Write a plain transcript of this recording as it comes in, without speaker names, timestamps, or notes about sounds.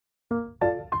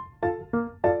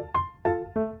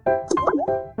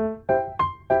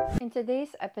In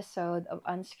today's episode of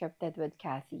Unscripted with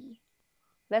Kathy,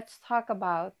 let's talk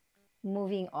about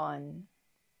moving on,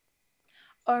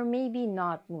 or maybe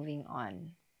not moving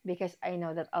on, because I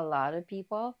know that a lot of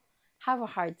people have a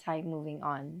hard time moving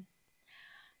on.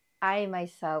 I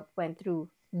myself went through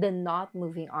the not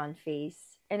moving on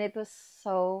phase, and it was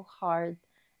so hard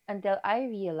until I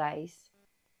realized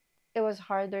it was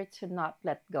harder to not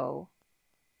let go,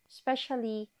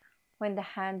 especially when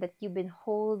the hand that you've been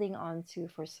holding on to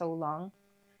for so long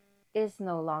is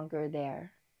no longer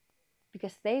there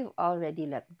because they've already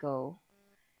let go,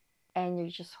 and you're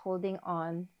just holding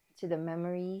on to the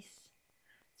memories,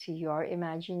 to your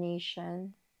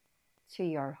imagination, to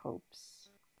your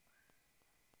hopes.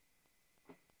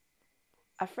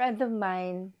 A friend of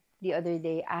mine the other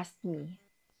day asked me,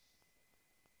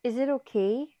 "Is it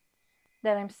okay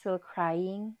that I'm still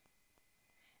crying?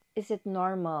 Is it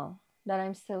normal that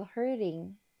I'm still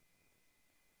hurting?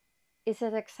 Is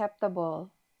it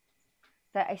acceptable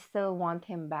that I still want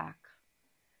him back,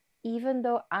 even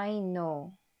though I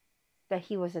know that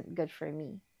he wasn't good for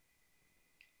me?"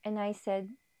 And I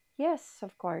said, "Yes,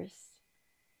 of course.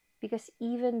 Because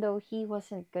even though he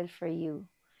wasn't good for you,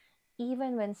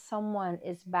 even when someone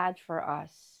is bad for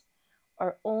us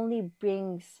or only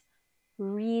brings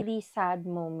really sad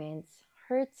moments,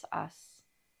 hurts us,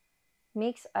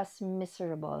 makes us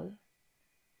miserable,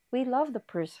 we love the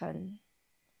person.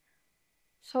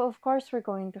 So, of course, we're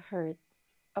going to hurt.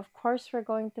 Of course, we're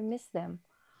going to miss them.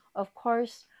 Of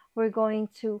course, we're going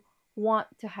to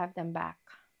want to have them back.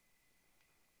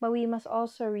 But we must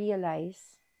also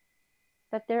realize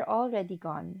that they're already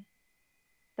gone,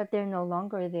 that they're no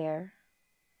longer there,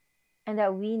 and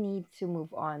that we need to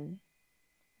move on,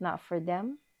 not for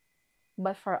them,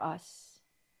 but for us.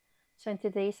 So, in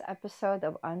today's episode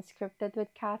of Unscripted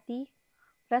with Kathy,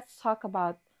 let's talk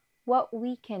about what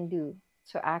we can do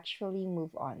to actually move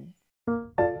on.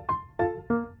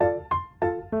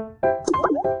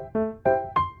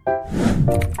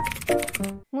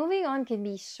 Moving on can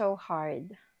be so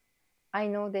hard. I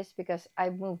know this because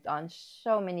I've moved on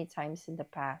so many times in the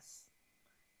past.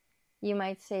 You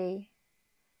might say,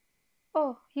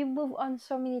 "Oh, you move on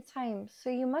so many times,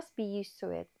 so you must be used to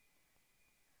it."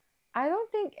 I don't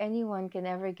think anyone can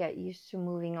ever get used to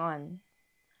moving on,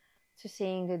 to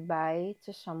saying goodbye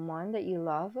to someone that you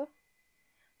love,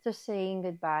 to saying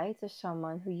goodbye to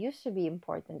someone who used to be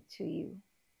important to you,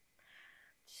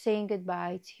 to saying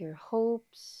goodbye to your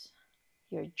hopes,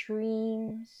 your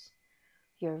dreams,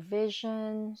 your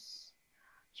visions,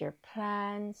 your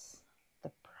plans, the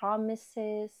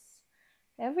promises,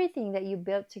 everything that you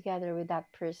built together with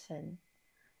that person,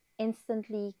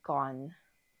 instantly gone,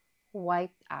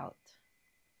 wiped out.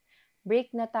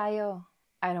 Break na tayo.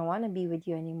 I don't want to be with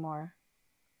you anymore.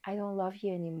 I don't love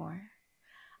you anymore.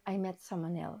 I met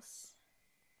someone else.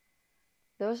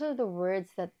 Those are the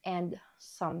words that end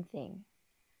something,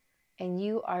 and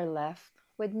you are left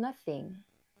with nothing.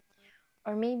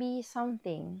 Or maybe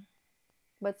something,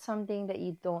 but something that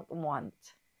you don't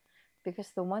want. Because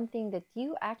the one thing that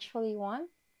you actually want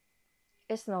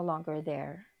is no longer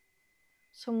there.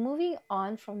 So moving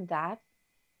on from that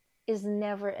is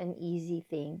never an easy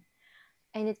thing.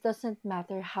 And it doesn't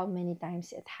matter how many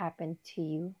times it happened to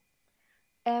you.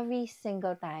 Every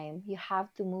single time you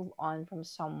have to move on from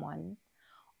someone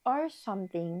or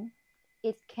something,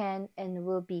 it can and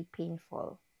will be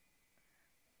painful.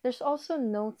 There's also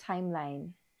no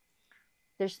timeline.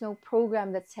 There's no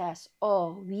program that says,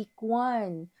 "Oh, week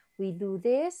 1, we do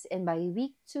this, and by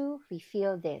week 2, we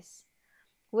feel this."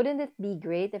 Wouldn't it be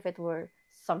great if it were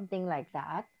something like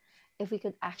that? If we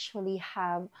could actually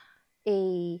have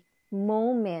a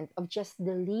moment of just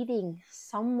deleting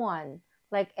someone,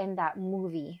 like in that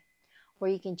movie, where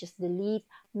you can just delete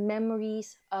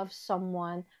memories of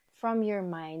someone from your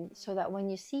mind so that when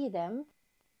you see them,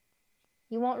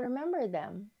 you won't remember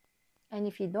them. And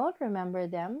if you don't remember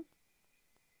them,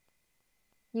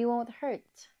 you won't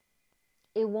hurt.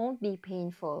 It won't be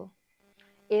painful.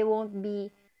 It won't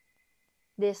be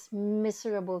this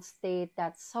miserable state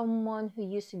that someone who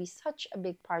used to be such a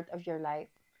big part of your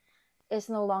life is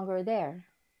no longer there.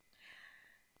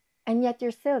 And yet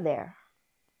you're still there.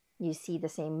 You see the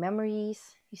same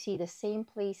memories, you see the same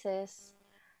places,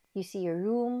 you see your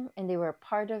room and they were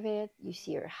part of it, you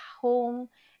see your home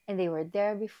and they were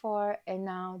there before, and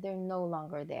now they're no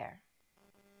longer there.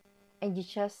 And you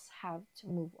just have to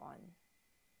move on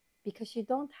because you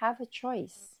don't have a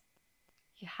choice.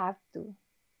 You have to.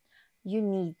 You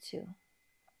need to.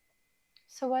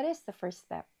 So, what is the first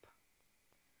step?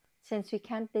 Since we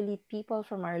can't delete people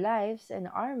from our lives and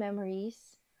our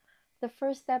memories, the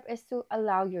first step is to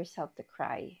allow yourself to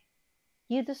cry.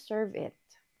 You deserve it.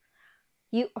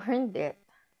 You earned it.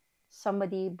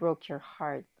 Somebody broke your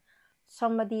heart.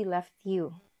 Somebody left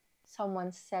you.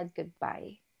 Someone said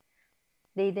goodbye.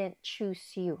 They didn't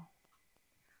choose you.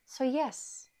 So,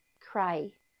 yes,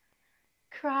 cry.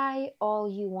 Cry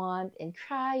all you want and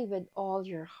cry with all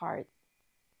your heart.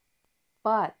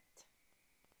 But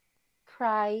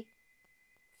cry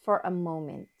for a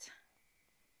moment.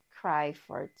 Cry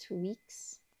for 2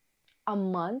 weeks, a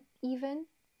month even.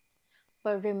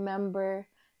 But remember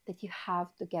that you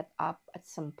have to get up at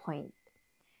some point.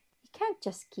 You can't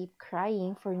just keep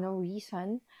crying for no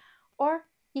reason, or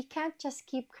you can't just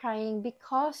keep crying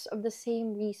because of the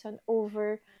same reason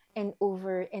over and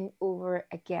over and over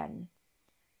again.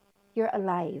 You're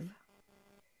alive.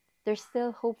 There's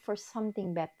still hope for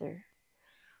something better.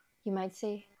 You might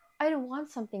say, I don't want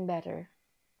something better.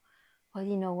 Well,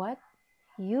 you know what?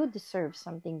 You deserve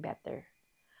something better.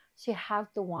 So you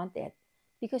have to want it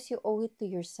because you owe it to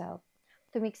yourself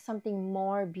to make something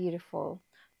more beautiful,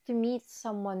 to meet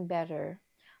someone better,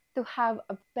 to have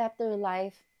a better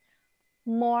life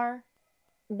more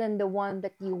than the one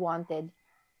that you wanted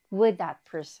with that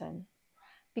person,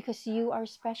 because you are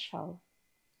special.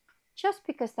 Just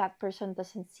because that person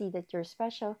doesn't see that you're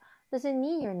special doesn't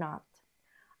mean you're not.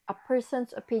 A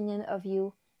person's opinion of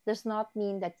you does not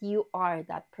mean that you are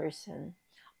that person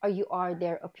or you are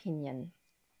their opinion.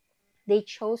 They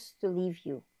chose to leave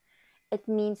you. It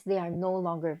means they are no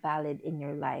longer valid in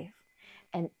your life.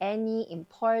 And any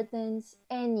importance,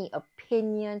 any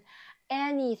opinion,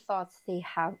 any thoughts they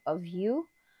have of you,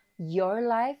 your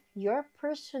life, your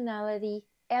personality,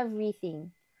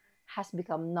 everything has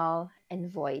become null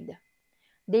and void.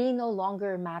 They no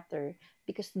longer matter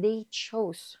because they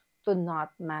chose to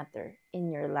not matter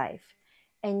in your life.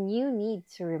 And you need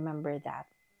to remember that.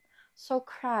 So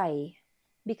cry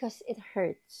because it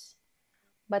hurts,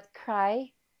 but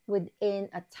cry within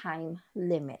a time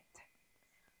limit.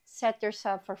 Set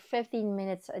yourself for 15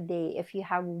 minutes a day. If you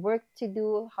have work to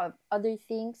do, have other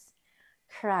things,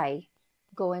 cry.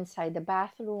 Go inside the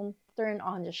bathroom, turn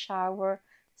on the shower,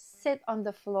 sit on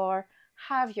the floor,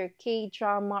 have your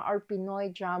K-drama or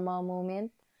Pinoy drama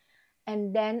moment.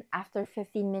 And then after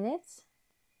 15 minutes,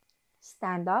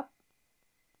 stand up,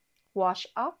 wash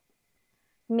up,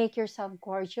 make yourself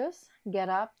gorgeous, get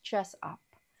up, dress up,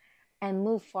 and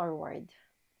move forward.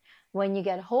 When you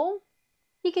get home,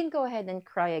 you can go ahead and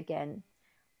cry again,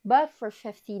 but for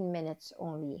 15 minutes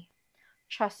only.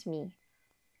 Trust me,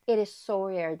 it is so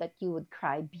rare that you would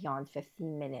cry beyond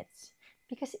 15 minutes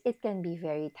because it can be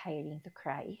very tiring to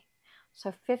cry.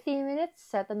 So 15 minutes,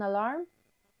 set an alarm,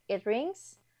 it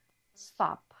rings,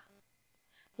 stop.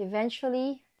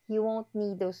 Eventually, you won't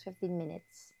need those 15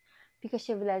 minutes because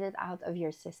you've let it out of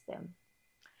your system.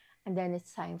 And then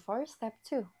it's time for step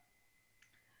 2,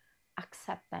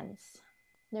 acceptance.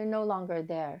 They're no longer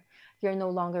there. You're no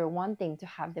longer wanting to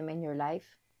have them in your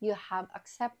life. You have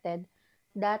accepted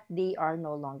that they are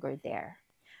no longer there,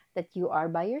 that you are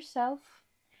by yourself,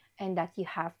 and that you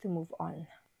have to move on.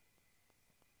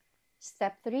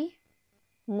 Step 3,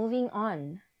 moving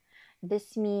on.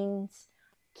 This means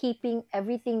keeping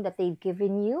everything that they've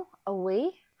given you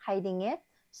away, hiding it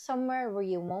somewhere where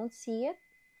you won't see it.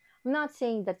 I'm not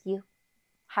saying that you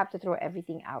have to throw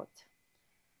everything out.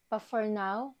 But for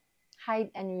now,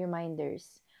 hide any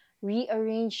reminders.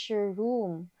 Rearrange your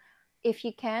room. If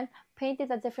you can, paint it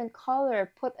a different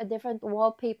color, put a different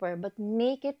wallpaper, but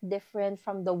make it different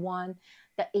from the one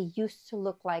that it used to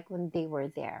look like when they were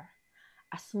there.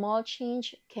 A small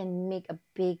change can make a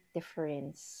big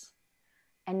difference.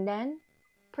 And then,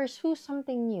 pursue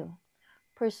something new.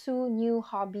 Pursue new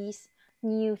hobbies,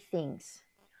 new things.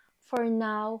 For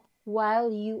now,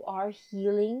 while you are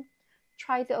healing,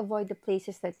 try to avoid the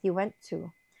places that you went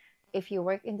to. If you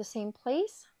work in the same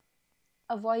place,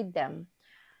 avoid them.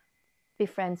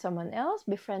 Befriend someone else,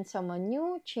 befriend someone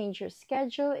new, change your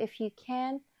schedule if you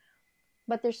can.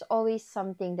 But there's always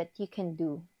something that you can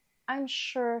do. I'm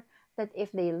sure that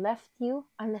if they left you,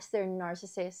 unless they're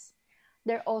narcissists,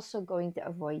 they're also going to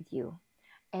avoid you.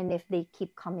 And if they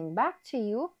keep coming back to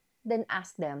you, then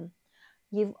ask them,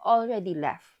 you've already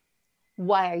left.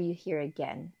 Why are you here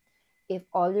again? If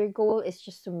all your goal is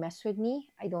just to mess with me,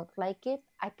 I don't like it.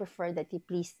 I prefer that you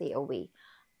please stay away.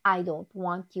 I don't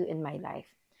want you in my life.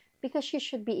 Because you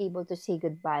should be able to say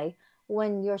goodbye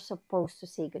when you're supposed to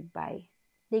say goodbye.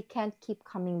 They can't keep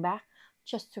coming back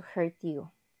just to hurt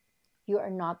you. You are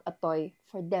not a toy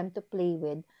for them to play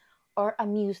with or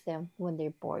amuse them when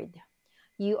they're bored.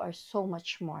 You are so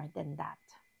much more than that.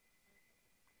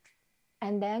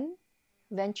 And then,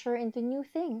 venture into new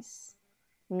things.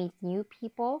 Meet new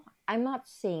people. I'm not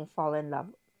saying fall in love.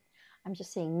 I'm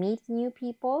just saying meet new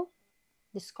people.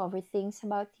 Discover things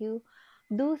about you.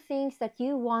 Do things that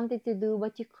you wanted to do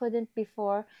but you couldn't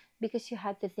before because you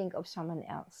had to think of someone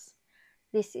else.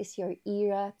 This is your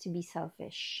era to be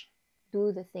selfish.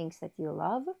 Do the things that you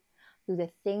love, do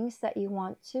the things that you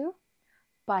want to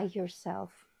by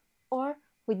yourself or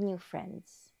with new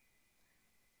friends.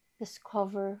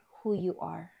 Discover who you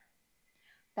are.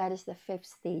 That is the fifth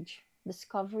stage.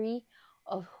 Discovery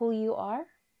of who you are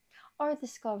or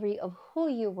discovery of who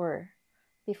you were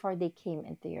before they came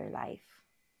into your life.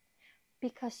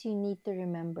 Because you need to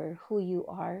remember who you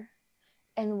are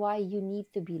and why you need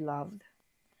to be loved.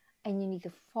 And you need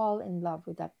to fall in love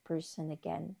with that person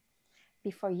again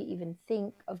before you even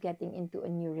think of getting into a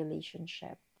new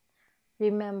relationship.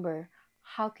 Remember,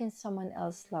 how can someone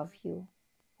else love you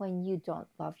when you don't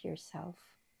love yourself?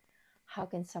 How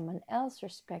can someone else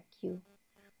respect you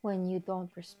when you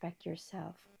don't respect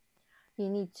yourself? You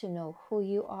need to know who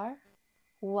you are,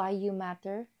 why you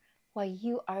matter, why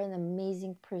you are an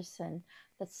amazing person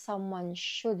that someone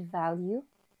should value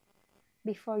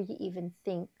before you even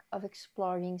think of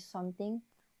exploring something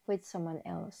with someone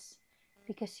else.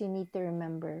 Because you need to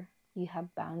remember you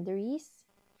have boundaries,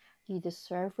 you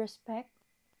deserve respect,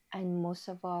 and most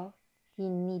of all, you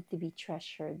need to be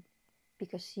treasured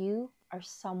because you are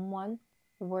someone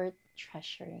worth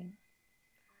treasuring.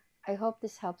 I hope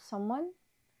this helps someone.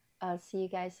 I'll see you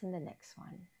guys in the next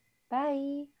one.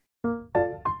 Bye.